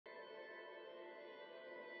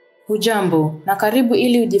Hujambo na karibu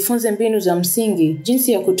ili ujifunze mbinu za msingi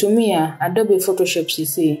jinsi ya kutumia Adobe Photoshop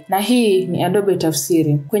CC. Na hii ni Adobe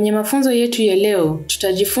Tafsiri. Kwenye mafunzo yetu ya leo,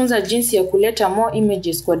 tutajifunza jinsi ya kuleta more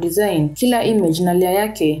images kwa design, kila image na layer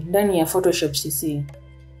yake ndani ya Photoshop CC.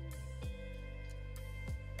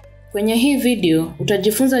 Kwenye hii video,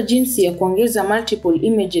 utajifunza jinsi ya kuongeza multiple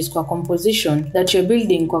images kwa composition that you're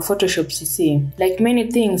building kwa Photoshop CC. Like many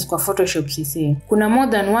things kwa Photoshop CC, kuna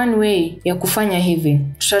more than one way ya kufanya hivi.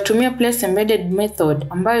 Tutatumia place embedded method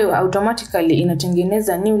ambayo automatically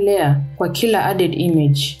inatengeneza new layer kwa kila added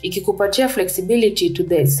image, ikikupatia flexibility to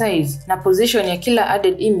the size na position ya kila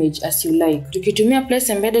added image as you like. Tukitumia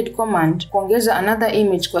place embedded command kuongeza another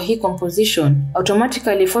image kwa hii composition,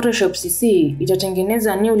 automatically Photoshop CC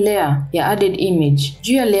itatengeneza new layer ya added image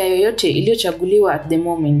juu ya layer yoyote iliyochaguliwa at the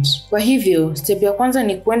moment. Kwa hivyo, step ya kwanza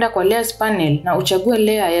ni kuenda kwa layers panel na uchague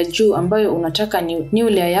layer ya juu ambayo unataka new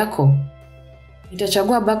layer yako.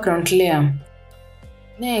 Nitachagua background layer.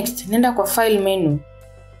 Next, nenda kwa file menu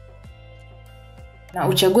na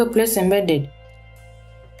uchague place embedded,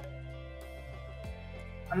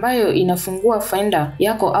 ambayo inafungua finder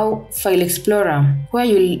yako au file explorer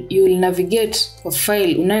where you'll navigate kwa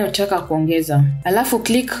file unayotaka kuongeza. Alafu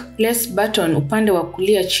click place button upande wa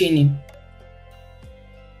kulia chini.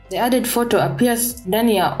 The added photo appears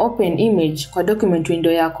ndani ya open image kwa document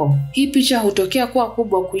window yako. Hii picha hutokea kuwa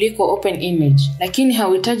kubwa kuliko open image, lakini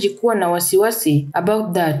hauhitaji kuwa na wasiwasi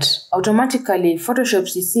about that. Automatically Photoshop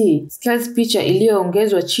CC scales picha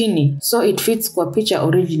iliyoongezwa chini so it fits kwa picha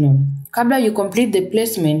original. Kabla you complete the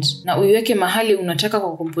placement na uiweke mahali unataka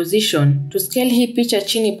kwa composition, to scale hii picha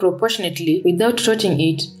chini proportionately without rotating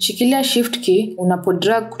it, shikilia shift key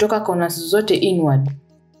unapodrag kutoka corners zote inward.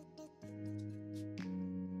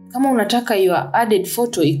 Kama unataka your added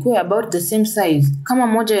photo ikuwe about the same size kama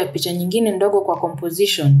moja ya picha nyingine ndogo kwa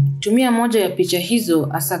composition, tumia moja ya picha hizo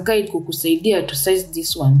as a guide kukusaidia to size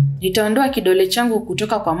this one. Nitaondoa kidole changu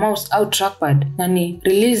kutoka kwa mouse au trackpad na ni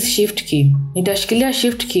release shift key. Nitashikilia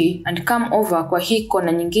shift key and come over kwa hii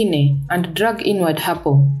kona nyingine and drag inward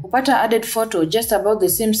hapo. Upata added photo just about the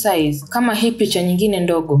same size kama hii picha nyingine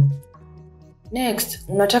ndogo. Next,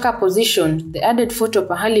 unataka position the added photo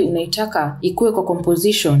pahali unaitaka ikuwe kwa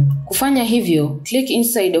composition. Kufanya hivyo, click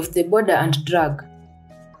inside of the border and drag.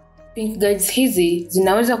 Pink guides hizi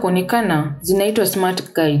zinaweza kuonekana zinaitwa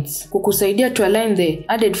smart guides, kukusaidia to align the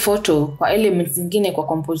added photo kwa elements zingine kwa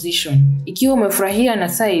composition. Ikiwa umefurahia na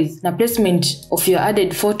size na placement of your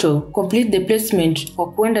added photo, complete the placement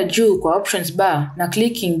kwa kuenda juu kwa options bar na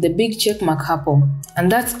clicking the big check mark hapo.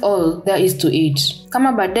 And that's all there is to it.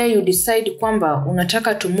 Kama baadaye you decide kwamba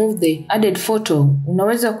unataka to move the added photo,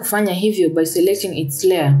 unaweza kufanya hivyo by selecting its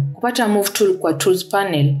layer, kupata move tool kwa tools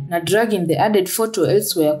panel na dragging the added photo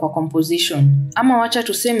elsewhere kwa composition. Ama wacha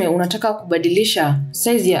tuseme unataka kubadilisha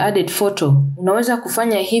size ya added photo, unaweza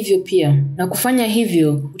kufanya hivyo pia. Na kufanya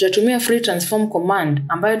hivyo, utatumia free transform command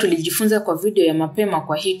ambayo tulijifunza kwa video ya mapema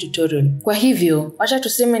kwa hii tutorial. Kwa hivyo, wacha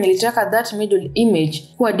tuseme nilitaka that middle image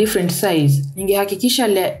kuwa different size. Ningehakikisha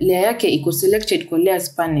layer yake iko selected kwa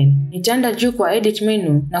layers panel. Nitaenda juu kwa edit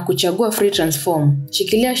menu na kuchagua free transform.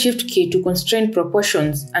 Shikilia shift key to constrain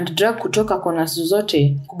proportions and drag kutoka corners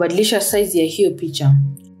zote kubadilisha size ya hiyo picha.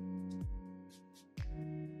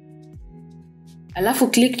 Alafu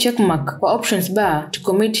click check mark kwa options bar to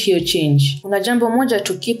commit hiyo change. Kuna jambo moja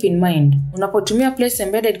to keep in mind. Unapotumia place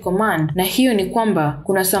embedded command, na hiyo ni kwamba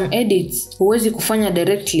kuna some edits huwezi kufanya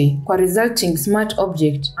directly kwa resulting smart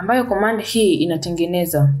object ambayo command hii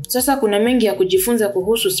inatengeneza. Sasa kuna mengi ya kujifunza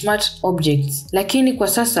kuhusu smart objects, lakini kwa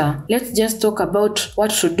sasa let's just talk about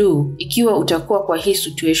what to do ikiwa utakuwa kwa hii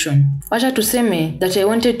situation. Wacha tuseme that I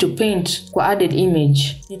wanted to paint kwa added image.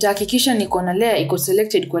 Nitahakikisha niko na layer iko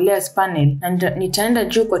selected kwa layers panel na nitaenda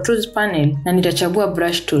juu kwa tools panel na nitachagua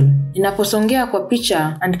brush tool. Ninaposongea kwa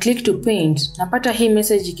picha and click to paint, napata hii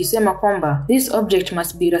message ikisema kwamba this object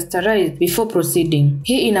must be rasterized before proceeding.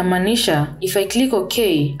 Hii inamaanisha if I click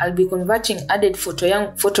OK, I'll be converting added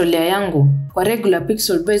photo layer yangu kwa regular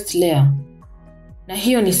pixel based layer. Na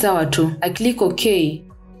hiyo ni sawa tu. I click OK.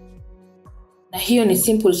 Na hiyo ni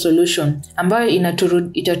simple solution ambayo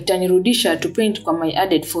itanirudisha to paint kwa my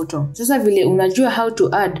added photo. Sasa vile unajua how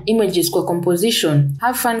to add images kwa composition,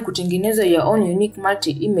 have fun kutengeneza your own unique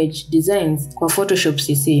multi-image designs kwa Photoshop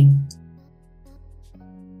CC.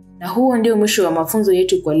 Na huo ndio mwisho wa mafunzo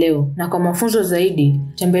yetu kwa leo, na kwa mafunzo zaidi,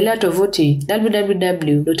 tembelea tovuti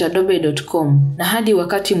www.adobe.com. Na hadi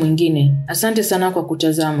wakati mwingine, asante sana kwa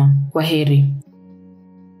kutazama. Kwaheri.